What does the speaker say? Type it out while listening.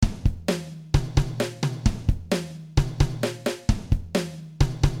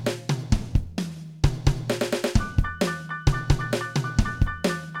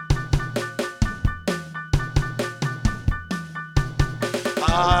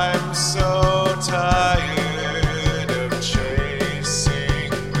I'm so tired of chasing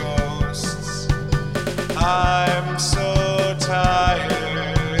ghosts. I'm so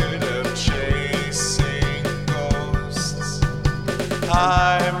tired of chasing ghosts.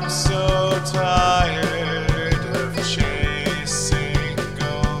 I'm so tired of chasing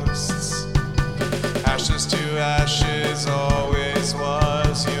ghosts. Ashes to ashes always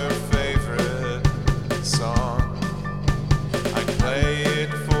was your favorite song. I'd play it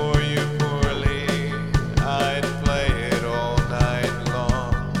for you poorly, I'd play it all night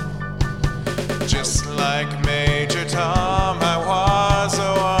long. Just like Major Tom, I was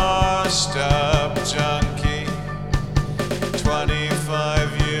a washed up junkie.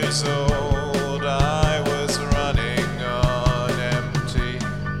 25 years old, I was running on empty.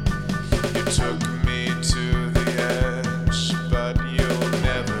 You took me to the edge, but you'll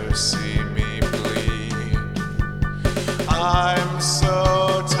never see me bleed. I'm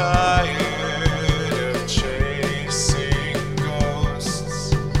so tired of chasing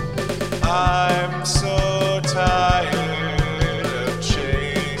ghosts. I'm so tired of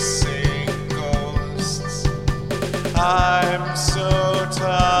chasing ghosts. I'm so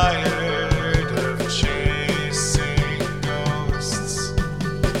tired of chasing ghosts.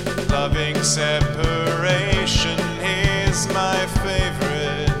 Loving separation is my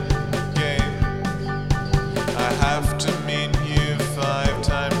favorite game. I have to meet you 5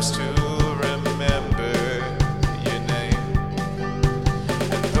 times to remember your name.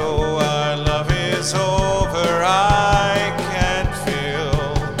 And though our love is over, I can't feel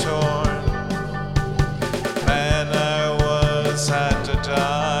torn. The man I was had to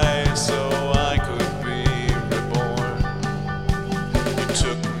die so I could be reborn. You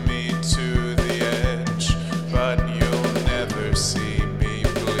took me to the edge, but you'll never see me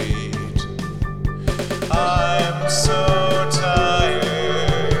bleed. I'm so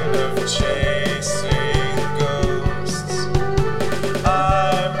tired of chasing ghosts.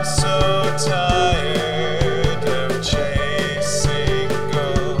 I'm so tired of chasing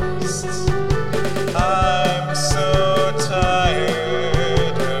ghosts. I'm so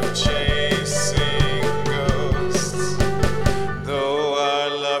tired of chasing ghosts. Though our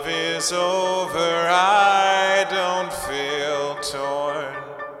love is over, I don't feel torn.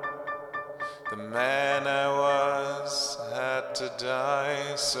 The man I was had to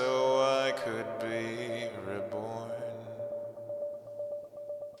die so I could be reborn.